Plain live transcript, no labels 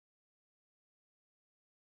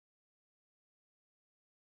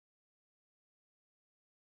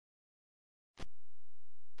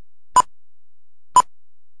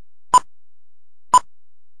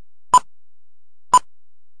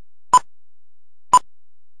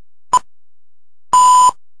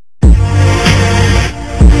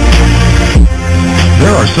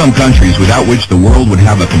some countries without which the world would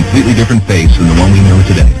have a completely different face than the one we know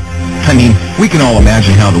today. I mean, we can all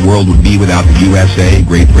imagine how the world would be without the USA,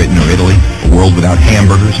 Great Britain, or Italy. A world without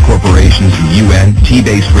hamburgers, corporations, the UN,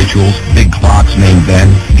 tea-based rituals, big clocks named Ben,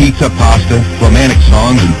 pizza, pasta, romantic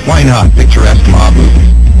songs, and why not picturesque mob movies.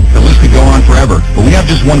 The list could go on forever, but we have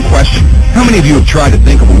just one question. How many of you have tried to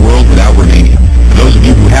think of a world without Romania? For those of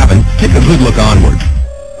you who haven't, take a good look onward.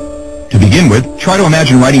 To begin with, try to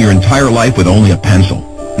imagine writing your entire life with only a pencil.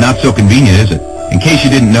 Not so convenient, is it? In case you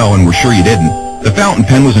didn't know, and we're sure you didn't, the fountain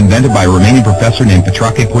pen was invented by a Romanian professor named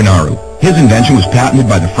Petrache Coinaru. His invention was patented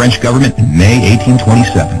by the French government in May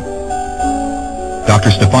 1827.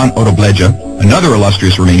 Dr. Stefan Odobleja, another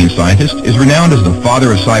illustrious Romanian scientist, is renowned as the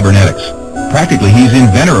father of cybernetics. Practically, he's the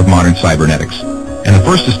inventor of modern cybernetics, and the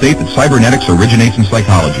first to state that cybernetics originates in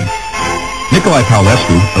psychology. Nicolae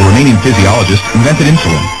Paulescu, a Romanian physiologist, invented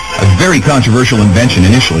insulin, a very controversial invention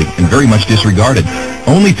initially and very much disregarded.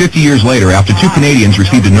 Only 50 years later, after two Canadians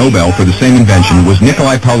received a Nobel for the same invention, was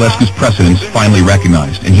Nicolae Paulescu's precedence finally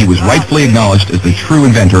recognized, and he was rightfully acknowledged as the true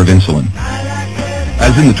inventor of insulin.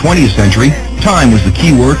 As in the 20th century, time was the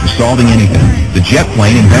key word for solving anything. The jet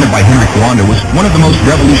plane, invented by Henry Coanda, was one of the most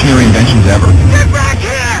revolutionary inventions ever.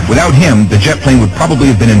 Without him, the jet plane would probably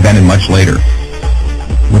have been invented much later.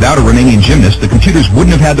 Without a Romanian gymnast, the computers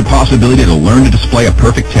wouldn't have had the possibility to learn to display a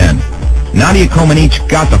perfect 10. Nadia Comaneci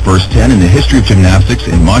got the first 10 in the history of gymnastics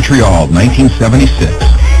in Montreal, 1976.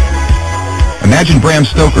 Imagine Bram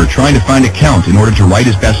Stoker trying to find a count in order to write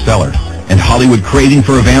his bestseller, and Hollywood craving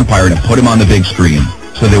for a vampire to put him on the big screen.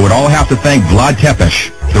 So they would all have to thank Vlad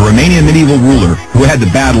Tepes, the Romanian medieval ruler who had the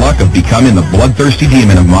bad luck of becoming the bloodthirsty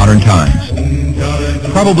demon of modern times.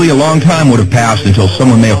 Probably a long time would have passed until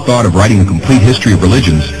someone may have thought of writing a complete history of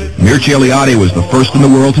religions. Mircea Eliade was the first in the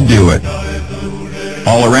world to do it.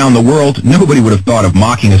 All around the world, nobody would have thought of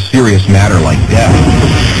mocking a serious matter like death.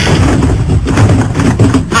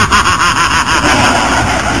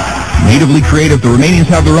 Natively creative, the Romanians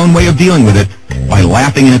have their own way of dealing with it, by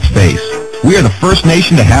laughing in its face. We are the first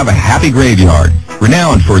nation to have a happy graveyard,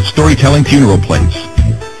 renowned for its storytelling funeral plates.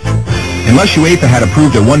 Unless UEFA had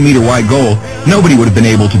approved a 1-meter-wide goal, nobody would have been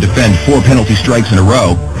able to defend 4 penalty strikes in a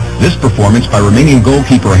row. This performance by Romanian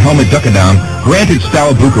goalkeeper Helmut Ducadam granted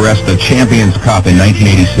Steaua Bucharest the Champions Cup in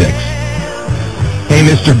 1986. Hey,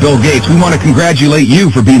 Mr. Bill Gates, we want to congratulate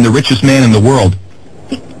you for being the richest man in the world.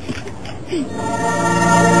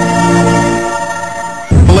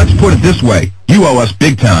 But let's put it this way, you owe us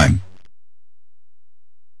big time.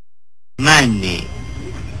 Money.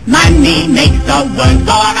 Money makes the world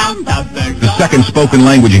go around the world. The second spoken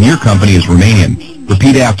language in your company is Romanian.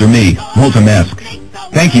 Repeat after me. Mulțumesc.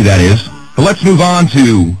 Thank you, that is. But let's move on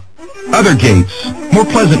to other gates. More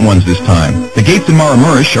pleasant ones this time. The gates in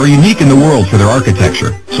Maramureș are unique in the world for their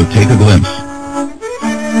architecture, so take a glimpse.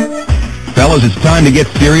 Fellas, it's time to get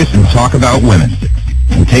serious and talk about women.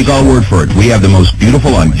 And take our word for it, we have the most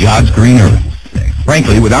beautiful on God's green earth.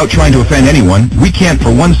 Frankly, without trying to offend anyone, we can't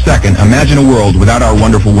for 1 second imagine a world without our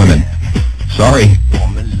wonderful women. Sorry.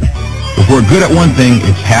 If we're good at one thing,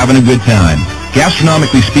 it's having a good time.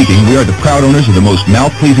 Gastronomically speaking, we are the proud owners of the most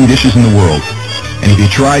mouth-pleasing dishes in the world. And if you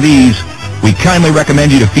try these, we kindly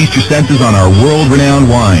recommend you to feast your senses on our world-renowned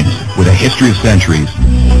wines, with a history of centuries.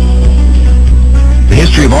 The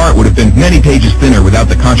history of art would have been many pages thinner without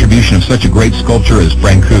the contribution of such a great sculptor as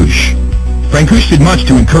Brancusi. Brancusi did much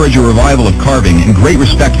to encourage a revival of carving and great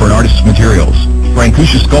respect for an artist's materials.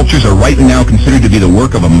 Brancusi's sculptures are rightly now considered to be the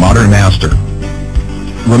work of a modern master.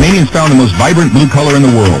 Romanians found the most vibrant blue color in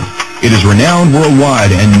the world. It is renowned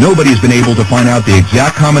worldwide, and nobody has been able to find out the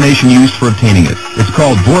exact combination used for obtaining it. It's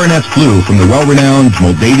called Voronezh blue from the well-renowned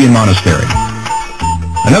Moldavian monastery.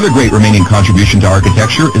 Another great Romanian contribution to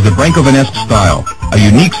architecture is the Brâncovenesque style, a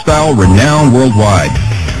unique style renowned worldwide.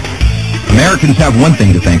 Americans have one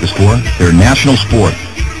thing to thank us for, their national sport.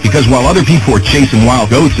 Because while other people were chasing wild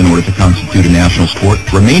goats in order to constitute a national sport,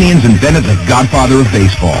 Romanians invented the godfather of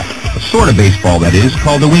baseball. A sort of baseball, that is,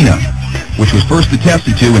 called the Uina, which was first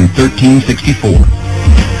attested to in 1364.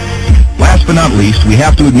 Last but not least, we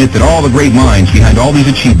have to admit that all the great minds behind all these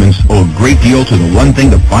achievements owe a great deal to the one thing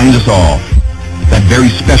that binds us all. That very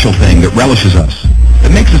special thing that relishes us,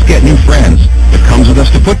 that makes us get new friends, that comes with us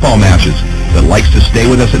to football matches, that likes to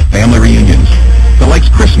stay with us at family reunions, that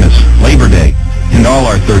likes Christmas, Labor Day, and all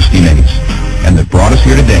our thirsty mates, and that brought us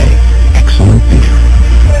here today.